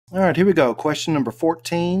All right, here we go. Question number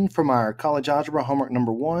 14 from our college algebra homework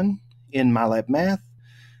number 1 in MyLab math.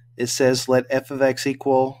 It says let f of x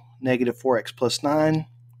equal negative 4x plus 9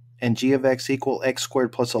 and g of x equal x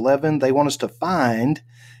squared plus 11. They want us to find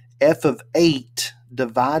f of 8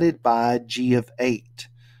 divided by g of 8.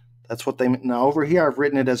 That's what they mean. Now over here I've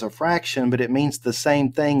written it as a fraction, but it means the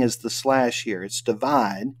same thing as the slash here. It's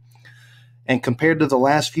divide. And compared to the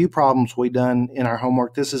last few problems we've done in our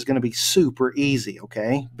homework, this is going to be super easy,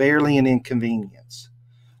 okay? Barely an inconvenience.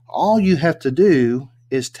 All you have to do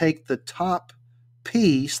is take the top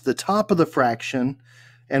piece, the top of the fraction,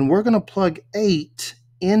 and we're going to plug 8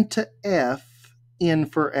 into f in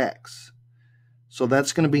for x. So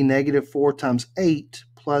that's going to be negative 4 times 8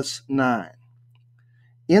 plus 9.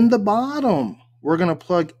 In the bottom, we're going to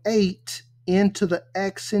plug 8 into the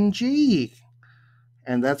x and g,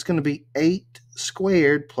 and that's going to be 8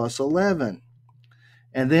 squared plus 11.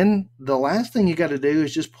 And then the last thing you got to do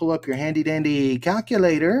is just pull up your handy dandy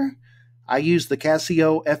calculator. I use the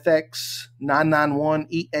Casio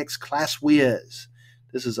FX991EX Class Whiz.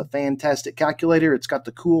 This is a fantastic calculator. It's got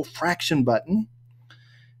the cool fraction button.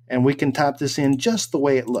 And we can type this in just the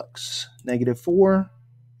way it looks. Negative 4,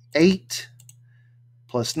 8,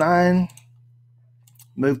 plus 9.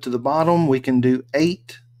 Move to the bottom. We can do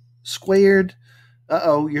 8 squared.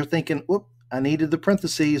 Uh-oh, you're thinking, whoop, I needed the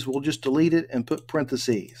parentheses. We'll just delete it and put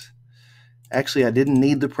parentheses. Actually, I didn't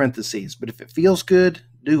need the parentheses, but if it feels good,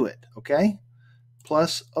 do it, okay?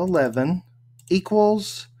 Plus 11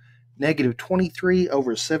 equals negative 23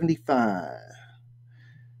 over 75.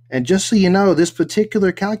 And just so you know, this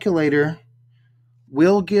particular calculator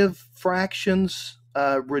will give fractions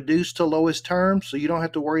reduced to lowest terms, so you don't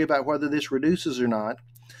have to worry about whether this reduces or not.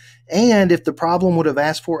 And if the problem would have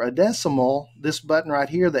asked for a decimal, this button right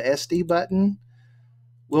here, the SD button,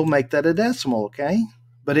 will make that a decimal, okay?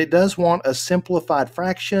 But it does want a simplified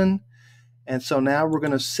fraction, and so now we're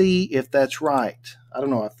going to see if that's right. I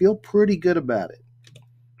don't know, I feel pretty good about it.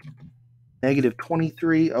 Negative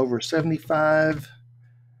 23 over 75.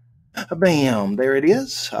 Bam, there it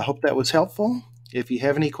is. I hope that was helpful. If you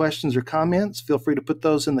have any questions or comments, feel free to put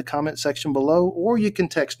those in the comment section below, or you can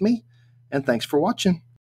text me. And thanks for watching.